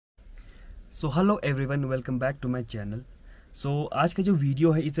So hello everyone, welcome back to my channel. सो आज का जो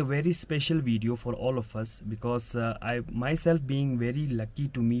वीडियो है, it's a very special video for all of us because I my self being very lucky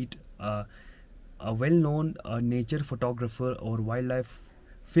to meet a well-known nature photographer or wildlife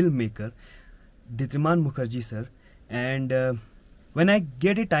filmmaker, Dhritiman Mukherjee sir. And when I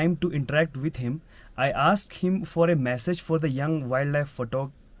get a time to interact with him, I asked him for a message for the young wildlife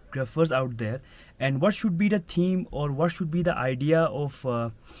photographers out there, and what should be the theme or what should be the idea of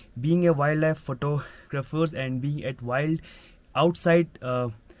being a wildlife photographers and being at wild outside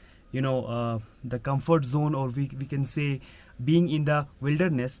the comfort zone, or we can say being in the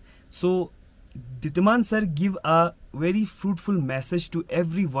wilderness. So Dhritiman sir give a very fruitful message to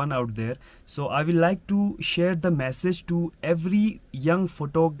everyone out there. So I will like to share the message to every young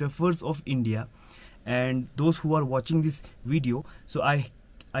photographers of India and those who are watching this video. So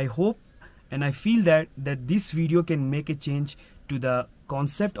I hope and I feel that this video can make a change to the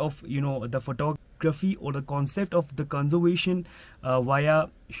concept of the photography or the concept of the conservation via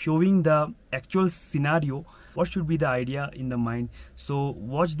showing the actual scenario. What should be the idea in the mind? So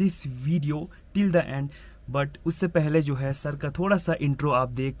watch this video till the end. But उससे पहले जो है sir का थोड़ा सा intro आप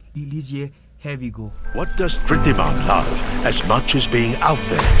देख लीजिए. Here we go. What does Dhritiman love as much as being out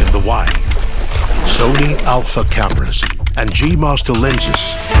there in the wild? Sony Alpha cameras and G Master lenses.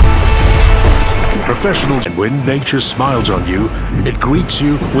 Professionals, and when nature smiles on you, it greets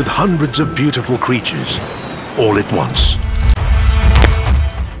you with hundreds of beautiful creatures all at once.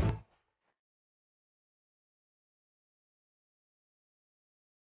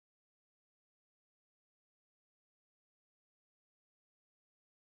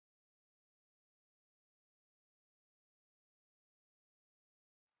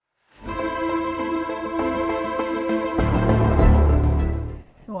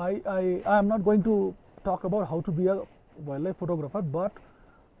 No, I am not going to talk about how to be a wildlife photographer, but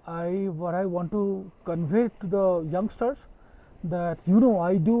what I want to convey to the youngsters that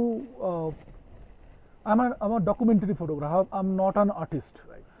I do. I'm a documentary photographer. I'm not an artist,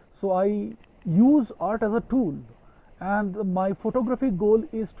 Right. so I use art as a tool, and my photography goal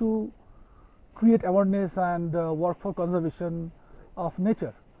is to create awareness and work for conservation of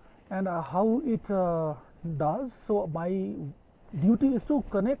nature. And how it does so, my duty is to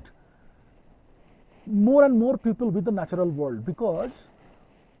connect more and more people with the natural world, because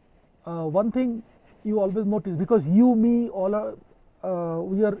one thing you always notice, because you, me, all are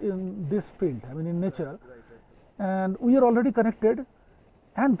we are in this field, I mean in nature, and we are already connected,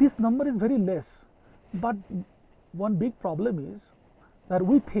 and this number is very less. But one big problem is that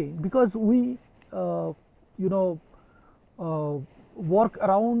we think, because we work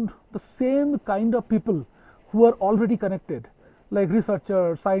around the same kind of people who are already connected, like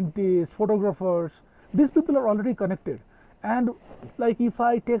researchers, scientists, photographers. These people are already connected, and like if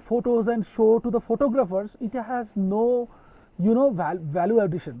I take photos and show to the photographers, it has no value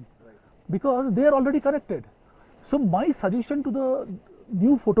addition, because they are already connected. So my suggestion to the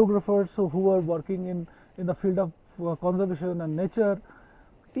new photographers who are working in the field of conservation and nature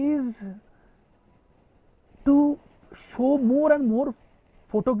is to show more and more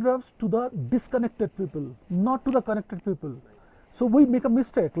photographs to the disconnected people, not to the connected people. So we make a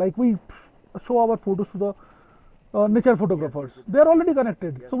mistake, like we show our photos to the nature photographers. They are already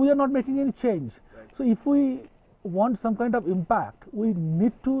connected, so we are not making any change. So if we want some kind of impact, we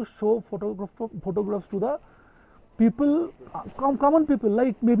need to show photographs to the people, common people,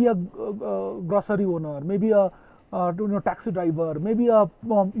 like maybe a grocery owner, maybe a taxi driver, maybe a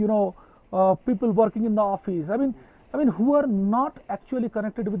people working in the office. I mean who are not actually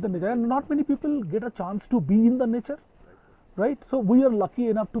connected with the nature, and not many people get a chance to be in the nature, right? So we are lucky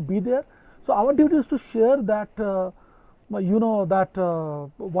enough to be there. So our duty is to share that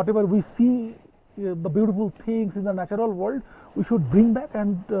whatever we see, the beautiful things in the natural world, we should bring back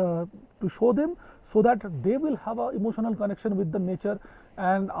and to show them, so that they will have an emotional connection with the nature,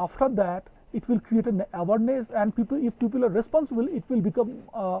 and after that it will create an awareness, and if people are responsible, it will become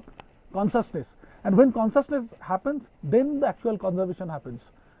consciousness, and when consciousness happens, then the actual conservation happens.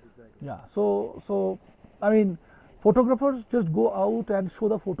 Exactly. Yeah. So I mean, photographers just go out and show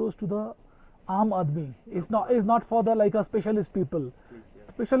the photos to the aam admi. It's not for the like a specialist people. Yeah.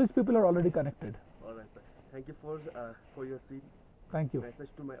 Specialist people are already connected. All right, sir. Thank you for your sweet Thank you. message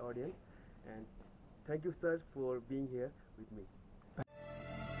to my audience, and thank you, sir, for being here with me.